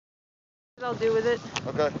I'll do with it.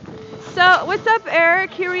 Okay. So, what's up,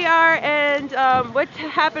 Eric? Here we are, and what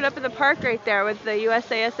happened up in the park right there with the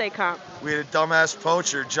USASA comp? We had a dumbass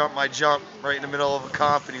poacher jump my jump right in the middle of a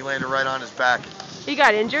comp, and he landed right on his back. He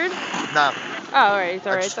got injured? Nah. Oh, alright, he's I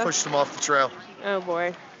alright just though. pushed him off the trail. Oh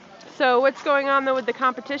boy. So, what's going on though with the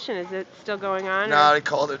competition? Is it still going on? Nah, they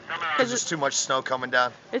called it. There's Cause just too much snow coming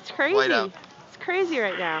down. It's crazy. It's crazy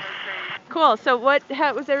right now. Cool. So, was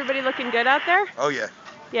everybody looking good out there? Oh yeah.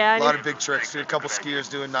 Yeah. A lot of big tricks. Did a couple skiers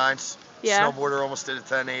doing 9s. Yeah. Snowboarder almost did a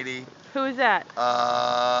 1080. Who was that?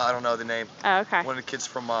 I don't know the name. Oh, okay. One of the kids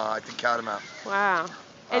from I think Catamount. Wow.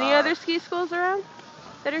 Any other ski schools around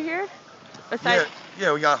that are here? Besides?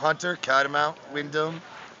 Yeah, we got Hunter, Catamount, Wyndham.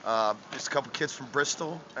 There's a couple kids from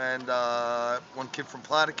Bristol, and one kid from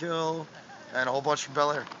Plattekill, and a whole bunch from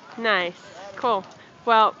Bel Air. Nice. Cool.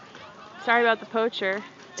 Well, sorry about the poacher.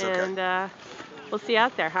 It's okay. And we'll see you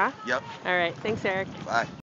out there, huh? Yep. All right. Thanks, Eric. Bye.